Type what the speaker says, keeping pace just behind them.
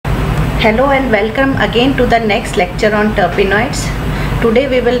Hello and welcome again to the next lecture on terpenoids. Today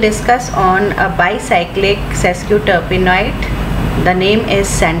we will discuss on a bicyclic sesquiterpenoid. The name is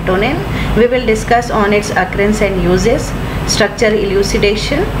Santonin. We will discuss on its occurrence and uses, structure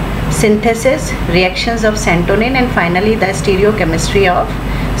elucidation, synthesis, reactions of Santonin, and finally the stereochemistry of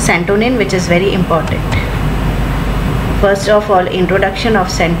Santonin, which is very important. First of all, introduction of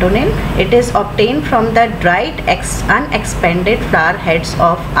Santonin. It is obtained from the dried unexpanded flower heads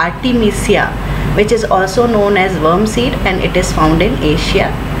of Artemisia, which is also known as worm seed, and it is found in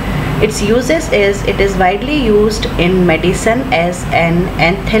Asia. Its uses is it is widely used in medicine as an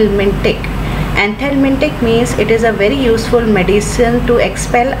anthelmintic. Anthelmintic means it is a very useful medicine to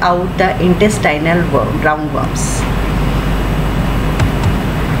expel out the intestinal roundworms.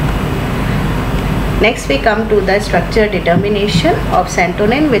 Next we come to the structure determination of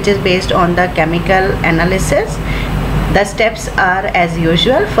Santonin, which is based on the chemical analysis. The steps are as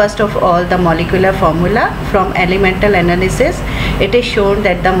usual. First of all, the molecular formula. From elemental analysis, it is shown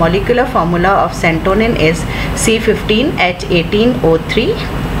that the molecular formula of Santonin is C15H18O3.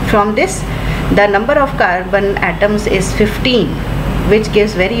 From this, the number of carbon atoms is 15, which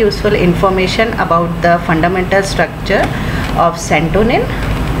gives very useful information about the fundamental structure of Santonin.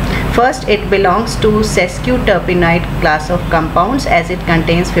 First, it belongs to sesquiterpenoid class of compounds as it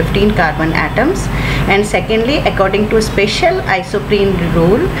contains 15 carbon atoms. And secondly, according to special isoprene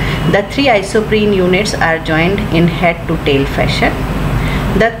rule, the 3 isoprene units are joined in head to tail fashion.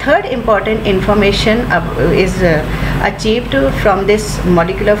 The third important information is achieved from this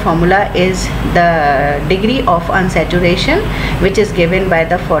molecular formula is the degree of unsaturation, which is given by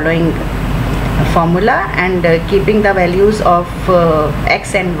the following formula, and keeping the values of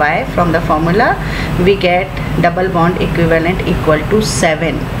X and Y from the formula, we get double bond equivalent equal to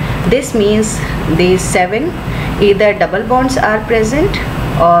 7. This means these 7 either double bonds are present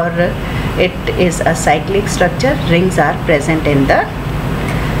or it is a cyclic structure, rings are present in the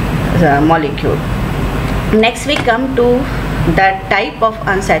molecule. Next we come to the type of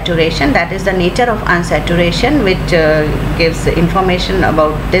unsaturation, that is the nature of unsaturation, which gives information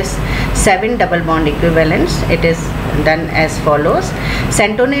about this 7 double bond equivalents. It is done as follows.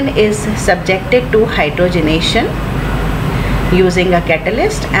 Santonin is subjected to hydrogenation using a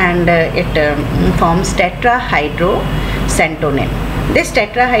catalyst, and it forms tetrahydrosantonin. This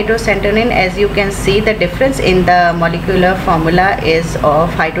tetrahydrosantonin, as you can see, the difference in the molecular formula is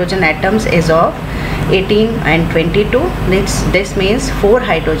of hydrogen atoms is of 18 and 22. This means 4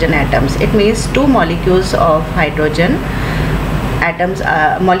 hydrogen atoms. It means 2 molecules of hydrogen atoms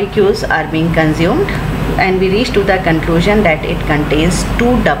molecules are being consumed, and we reach to the conclusion that it contains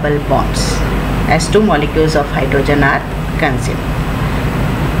 2 double bonds as 2 molecules of hydrogen are consumed.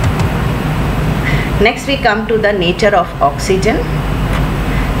 Next we come to the nature of oxygen.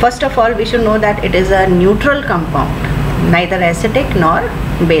 First of all, we should know that it is a neutral compound, neither acidic nor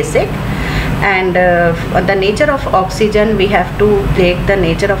basic. And the nature of oxygen, we have to take the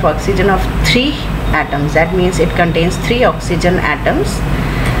nature of oxygen of 3 atoms. That means it contains 3 oxygen atoms.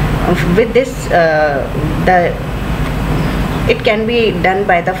 With this, it can be done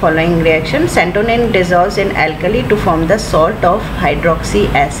by the following reaction. Santonin dissolves in alkali to form the salt of hydroxy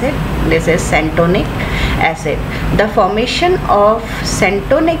acid. This is santonic acid. The formation of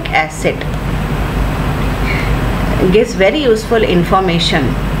santonic acid gives very useful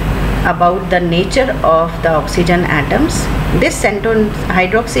information about the nature of the oxygen atoms. This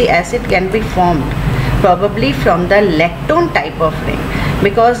hydroxy acid can be formed probably from the lactone type of ring,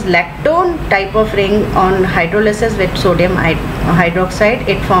 because lactone type of ring on hydrolysis with sodium hydroxide,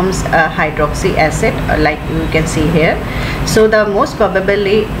 it forms a hydroxy acid like you can see here. So the most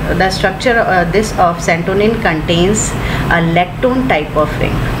probably the structure this of Santonin contains a lactone type of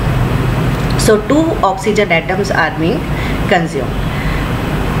ring. So 2 oxygen atoms are being consumed.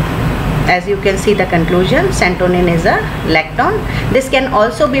 As you can see the conclusion, Santonin is a lactone. This can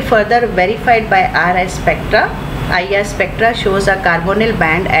also be further verified by IR spectra. IR spectra shows a carbonyl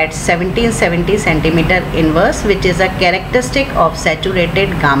band at 1770 centimeter inverse, which is a characteristic of saturated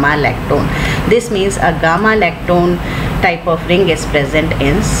gamma lactone. This means a gamma lactone type of ring is present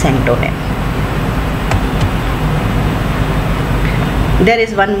in Santonin. There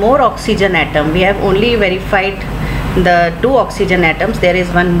is one more oxygen atom. We have only verified the 2 oxygen atoms. There is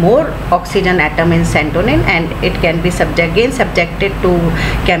one more oxygen atom in Santonin, and it can be subjected to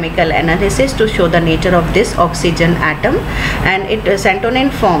chemical analysis to show the nature of this oxygen atom. And Santonin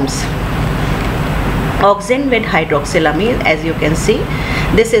forms oxygen with hydroxylamine, as you can see.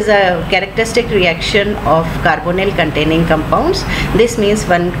 This is a characteristic reaction of carbonyl containing compounds. This means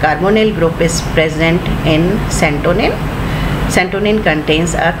one carbonyl group is present in Santonin. Santonin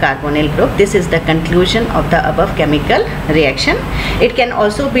contains a carbonyl group. This is the conclusion of the above chemical reaction. It can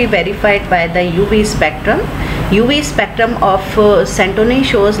also be verified by the UV spectrum. UV spectrum of Santonin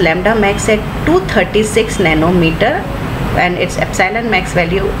shows lambda max at 236 nanometer and its epsilon max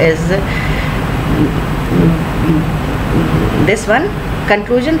value is this one.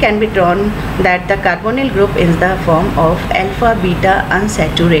 Conclusion can be drawn that the carbonyl group is the form of alpha beta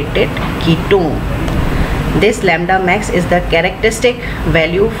unsaturated ketone. This lambda max is the characteristic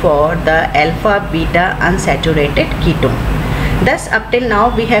value for the alpha beta unsaturated ketone. Thus, up till now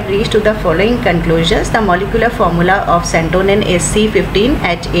we have reached to the following conclusions. The molecular formula of Santonin is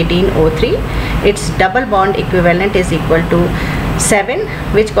C15H18O3. Its double bond equivalent is equal to 7,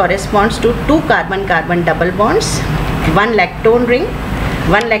 which corresponds to 2 carbon-carbon double bonds, 1 lactone ring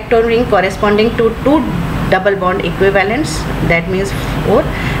corresponding to 2 double bond equivalents, that means 4,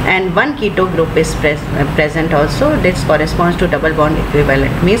 and 1 keto group is present also. This corresponds to double bond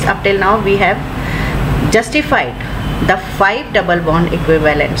equivalent. Means up till now we have justified the 5 double bond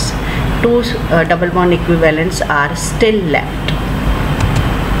equivalents. 2 double bond equivalents are still left.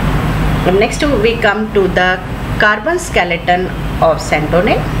 Next we come to the carbon skeleton of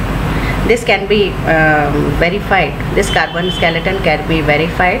Santonin. This can be verified. This carbon skeleton can be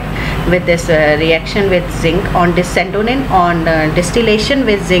verified with this reaction with zinc. On this Santonin, on distillation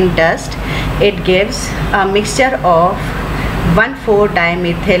with zinc dust, it gives a mixture of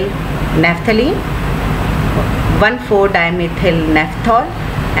 1,4-dimethyl naphthalene, 1,4-dimethyl naphthol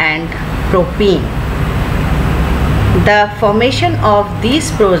and propene. The formation of these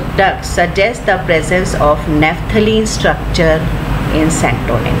products suggests the presence of naphthalene structure in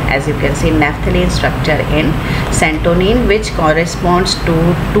Santonin. As you can see, naphthalene structure in Santonin, which corresponds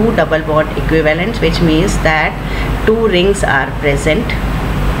to 2 double bond equivalents, which means that 2 rings are present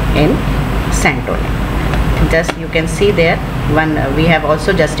in Santonin. Just you can see there, one we have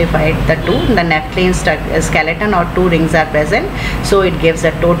also justified the 2, the naphthalene skeleton or 2 rings are present, so it gives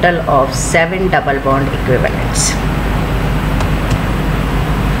a total of 7 double bond equivalents.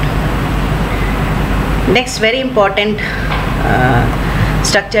 Next very important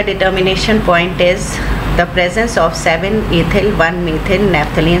structure determination point is the presence of 7-ethyl 1-methyl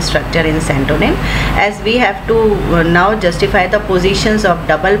naphthalene structure in Santonin. As we have to now justify the positions of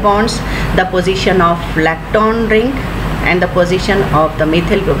double bonds, the position of lactone ring and the position of the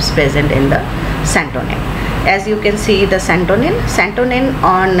methyl groups present in the Santonin. As you can see, the Santonin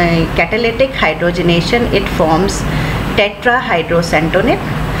on catalytic hydrogenation, it forms tetrahydrosantonin,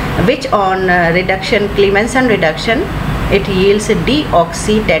 which on reduction, Clemenson reduction, it yields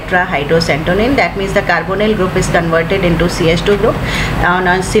deoxy tetrahydrosantonin. That means the carbonyl group is converted into CH2 group.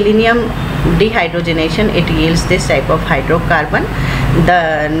 On selenium dehydrogenation, it yields this type of hydrocarbon.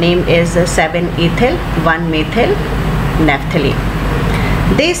 The name is 7-ethyl 1-methyl naphthalene.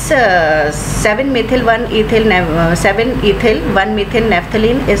 This 7-ethyl 1-methyl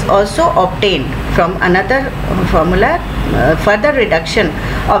naphthalene is also obtained from another formula. Further reduction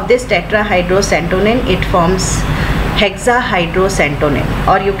of this tetrahydrosantonin, it forms hexahydrosantonin,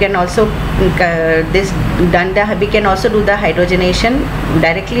 or you can also we can also do the hydrogenation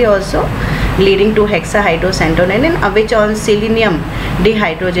directly also, leading to hexahydrosantonin, which on selenium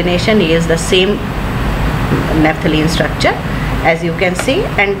dehydrogenation is the same naphthalene structure, as you can see.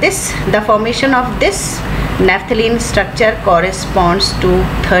 And this, the formation of this naphthalene structure corresponds to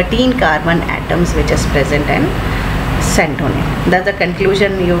 13 carbon atoms which is present in Santonin. That's the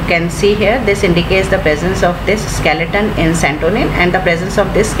conclusion you can see here. This indicates the presence of this skeleton in Santonin, and the presence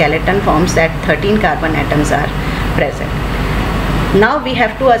of this skeleton forms that 13 carbon atoms are present. Now we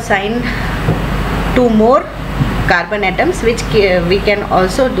have to assign 2 more carbon atoms, which we can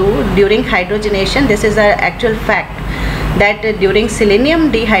also do during hydrogenation. This is an actual fact that during selenium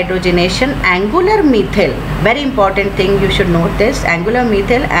dehydrogenation, angular methyl, very important thing you should note this, angular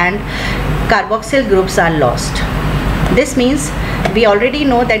methyl and carboxyl groups are lost. This means we already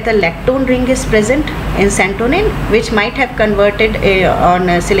know that the lactone ring is present in Santonin, which might have converted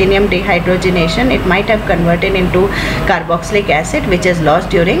on selenium dehydrogenation, it might have converted into carboxylic acid, which is lost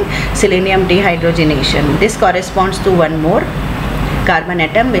during selenium dehydrogenation. This corresponds to 1 more carbon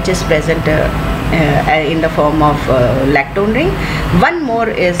atom which is present in the form of lactone ring. 1 more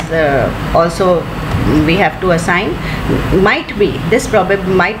is also we have to assign, might be this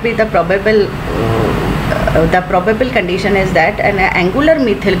might be the probable the probable condition is that an angular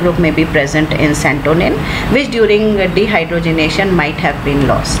methyl group may be present in Santonin, which during dehydrogenation might have been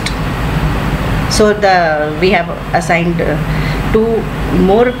lost. So we have assigned two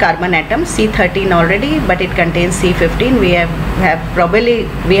more carbon atoms, C13 already, but it contains C15.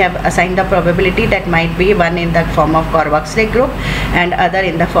 We have assigned the probability that might be one in the form of carboxylic group and other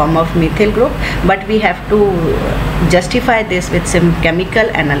in the form of methyl group, but we have to justify this with some chemical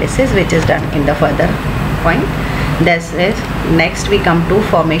analysis, which is done in the further point. This is next we come to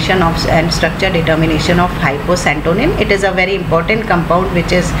formation of and structure determination of hyposantonin. It is a very important compound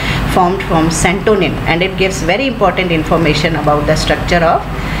which is formed from santonin, and it gives very important information about the structure of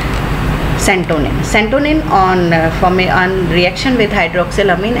santonin. Santonin on reaction with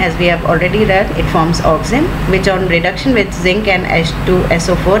hydroxylamine, as we have already read, it forms oxime, which on reduction with zinc and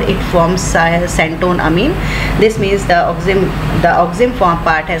H2SO4 it forms santonamine. This means the oxime form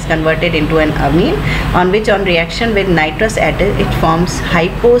part has converted into an amine, on which on reaction with nitrous acid it forms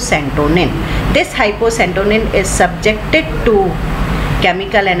hyposantonin. This hyposantonin is subjected to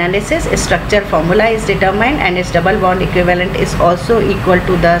chemical analysis. Structure formula is determined and its double bond equivalent is also equal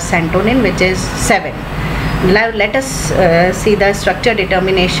to the santonin, which is 7. Now let us see the structure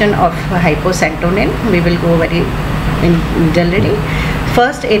determination of hyposantonin. We will go very generally.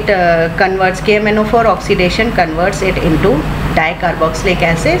 First, it converts KMNO4 oxidation converts it into dicarboxylic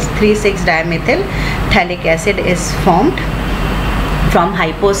acid. 3,6-dimethyl phthalic acid is formed from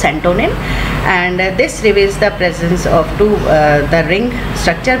hyposantonin, and this reveals the presence of the ring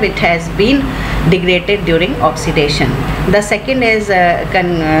structure which has been degraded during oxidation. The second is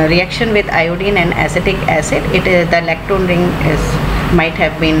reaction with iodine and acetic acid. It is the lactone ring might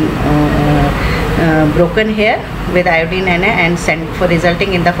have been broken here with iodine and for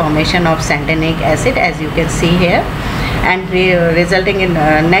resulting in the formation of santanic acid, as you can see here, and resulting in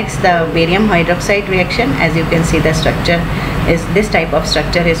next the barium hydroxide reaction. As you can see, the structure is this type of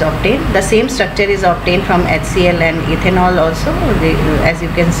structure is obtained. The same structure is obtained from HCl and ethanol also, as you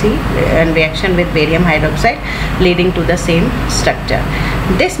can see, in reaction with barium hydroxide, leading to the same structure.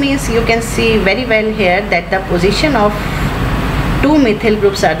 This means you can see very well here that the position of two methyl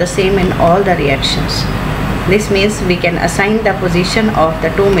groups are the same in all the reactions. This means we can assign the position of the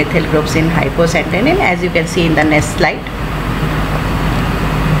two methyl groups in hyposantonin, as you can see in the next slide.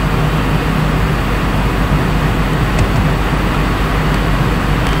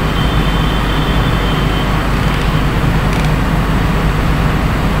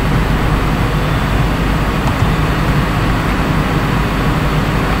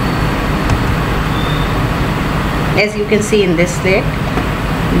 As you can see in this slide,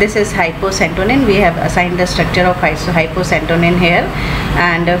 this is hyposantonin. We have assigned the structure of hyposantonin here,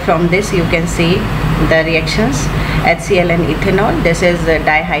 and from this you can see the reactions HCl and ethanol. This is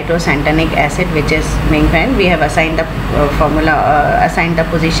dihydrosantonic acid, which is main kind. We have assigned the assigned the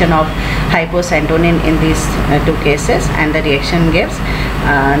position of hyposantonin in these two cases, and the reaction gives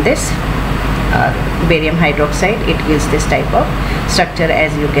this barium hydroxide. It gives this type of structure,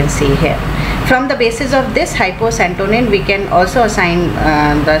 as you can see here. From the basis of this hyposantonin, we can also assign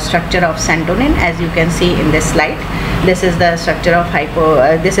the structure of santonin, as you can see in this slide. This is the structure of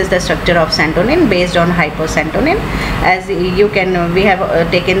santonin based on hyposantonin. As you can, we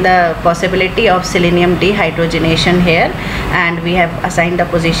have taken the possibility of selenium dehydrogenation here, and we have assigned the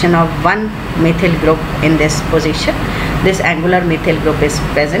position of one methyl group in this position. This angular methyl group is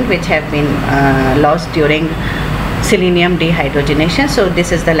present, which have been lost during selenium dehydrogenation. So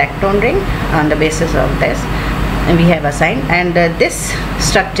this is the lactone ring. On the basis of this, and we have assigned, and this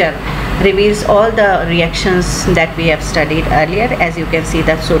structure reveals all the reactions that we have studied earlier. As you can see,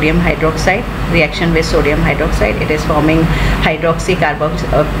 the sodium hydroxide reaction with sodium hydroxide, it is forming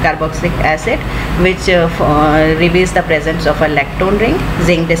carboxylic acid, which reveals the presence of a lactone ring.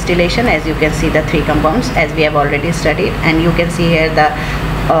 Zinc distillation, as you can see, the three compounds as we have already studied, and you can see here the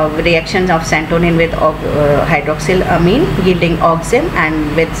reactions of santonin with hydroxylamine yielding oxime,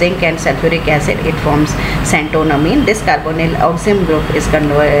 and with zinc and sulfuric acid it forms santonamine. This carbonyl oxime group is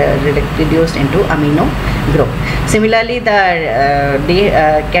reduced into amino group. Similarly, the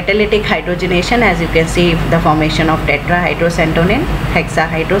catalytic hydrogenation, as you can see, the formation of tetrahydrosantonin,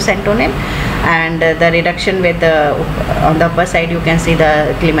 hexahydrosantonin, and the reduction with on the upper side you can see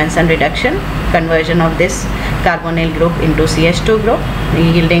the Clemenson reduction, conversion of this carbonyl group into CH2 group,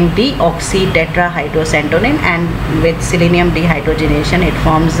 yielding deoxy-tetrahydrosantonin, and with selenium dehydrogenation it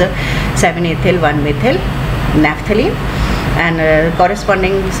forms 7-ethyl 1-methyl naphthalene, and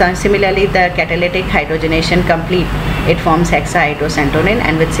corresponding similarly the catalytic hydrogenation complete, it forms hexahydrosantonin,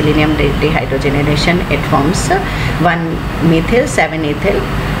 and with selenium dehydrogenation it forms 1-methyl 7-ethyl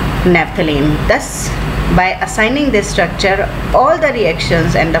naphthalene. Thus, by assigning this structure, all the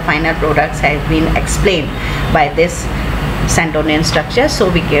reactions and the final products have been explained by this Santonin structure, so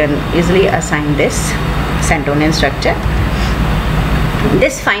we can easily assign this Santonin structure.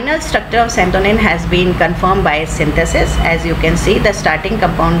 This final structure of Santonin has been confirmed by synthesis. As you can see, the starting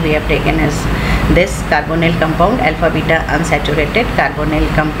compound we have taken is this carbonyl compound, alpha beta unsaturated carbonyl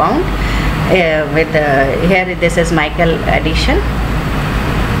compound, with here this is Michael addition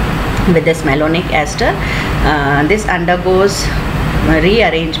with this malonic ester. This undergoes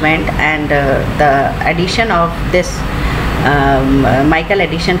rearrangement, and the addition of this Michael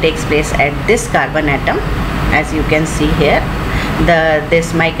addition takes place at this carbon atom. As you can see here,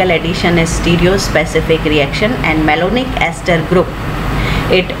 this Michael addition is stereospecific reaction, and malonic ester group,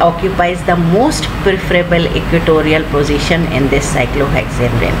 it occupies the most preferable equatorial position in this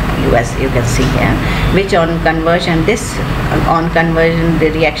cyclohexane ring, as you can see here, which on conversion, the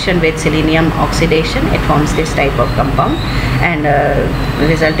reaction with selenium oxidation, it forms this type of compound, and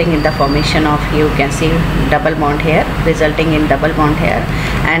resulting in the formation of, you can see double bond here, resulting in double bond here,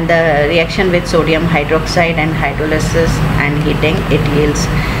 and the reaction with sodium hydroxide and hydrolysis and heating, it yields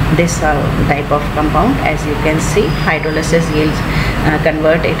this type of compound. As you can see, hydrolysis yields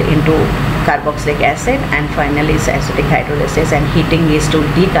convert it into carboxylic acid, and finally acidic hydrolysis and heating leads to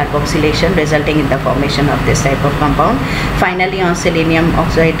decarboxylation, resulting in the formation of this type of compound. Finally, on selenium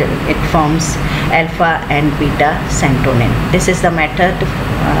oxide, it forms alpha and beta Santonin. This is the method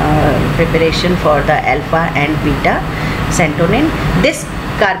preparation for the alpha and beta Santonin. This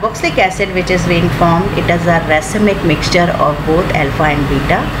carboxylic acid which is being formed, it is a racemic mixture of both alpha and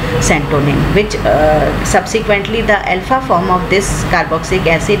beta Santonin, which subsequently the alpha form of this carboxylic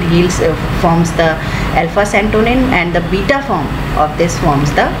acid yields forms the alpha Santonin, and the beta form of this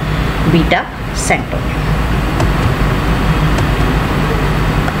forms the beta Santonin.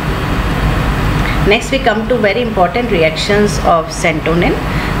 Next we come to very important reactions of Santonin.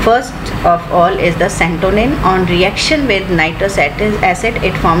 First of all is the Santonin. On reaction with nitrous acid,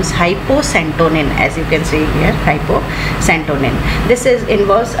 it forms hyposantonin, as you can see here, hyposantonin. This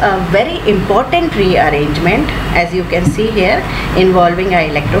involves a very important rearrangement, as you can see here, involving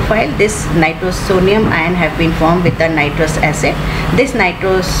an electrophile. This nitrosonium ion have been formed with the nitrous acid. This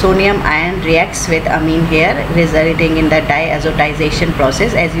nitrosonium ion reacts with amine here, resulting in the diazotization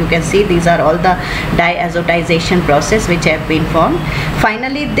process. As you can see, these are all the diazotization process which have been formed.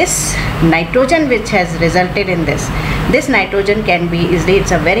 Finally, this nitrogen which has resulted in this nitrogen can be easily,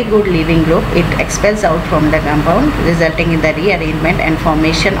 it's a very good leaving group, it expels out from the compound, resulting in the rearrangement and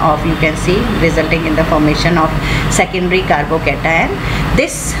formation of, you can see, resulting in the formation of secondary carbocation.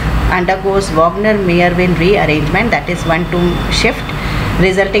 This undergoes Wagner-Meerwin rearrangement, that is 1-2 shift,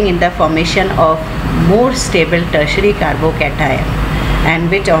 resulting in the formation of more stable tertiary carbocation, and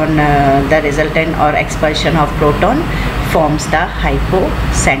which on the resultant or expulsion of proton forms the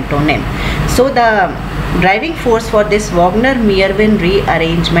hyposantonin. So the driving force for this Wagner-Meerwin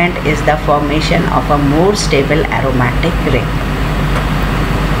rearrangement is the formation of a more stable aromatic ring.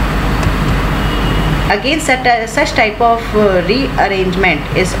 Again, such type of rearrangement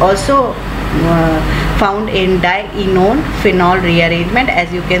is also found in dienone phenol rearrangement.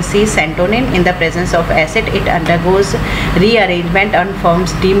 As you can see, Santonin in the presence of acid, it undergoes rearrangement and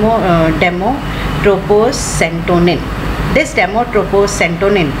forms demotropose Santonin. This demotropose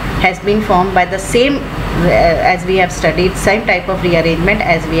Santonin has been formed by the same as we have studied, same type of rearrangement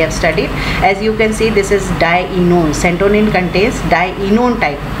as we have studied. As you can see, this is dienone. Santonin contains dienone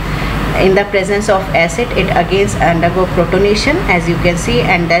type. In the presence of acid, it again undergo protonation, as you can see,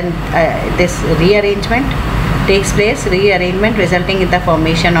 and then this rearrangement takes place, rearrangement resulting in the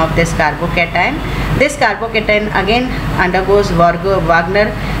formation of this carbocation. This carbocation again undergoes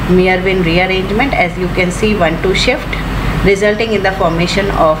Wagner-Meerwin rearrangement, as you can see, 1-2 shift, resulting in the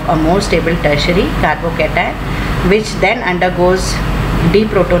formation of a more stable tertiary carbocation, which then undergoes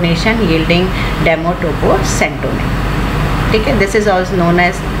deprotonation, yielding demotropose Santonin. Okay, this is also known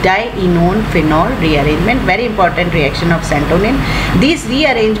as dienone phenol rearrangement, very important reaction of Santonin. These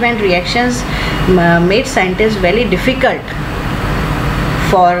rearrangement reactions made scientists very difficult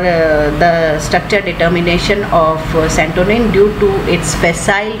for the structure determination of Santonin due to its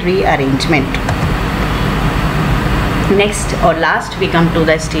facile rearrangement. Next or last, we come to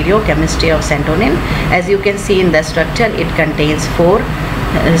the stereochemistry of Santonin. As you can see in the structure, it contains 4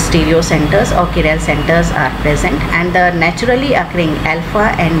 stereo centers or chiral centers are present, and the naturally occurring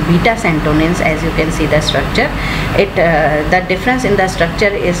alpha and beta Santonins, as you can see the structure, the difference in the structure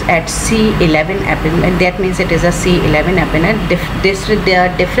is at C11 epinol. That means it is a C11 epinol. The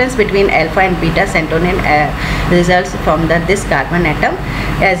difference between alpha and beta Santonin results from this carbon atom.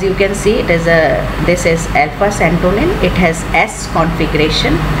 As you can see, this is alpha Santonin. It has S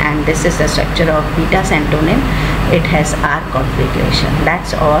configuration, and this is the structure of beta Santonin. it has R configuration.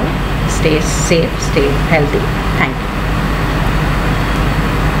 That's all. Stay safe, stay healthy. Thank you.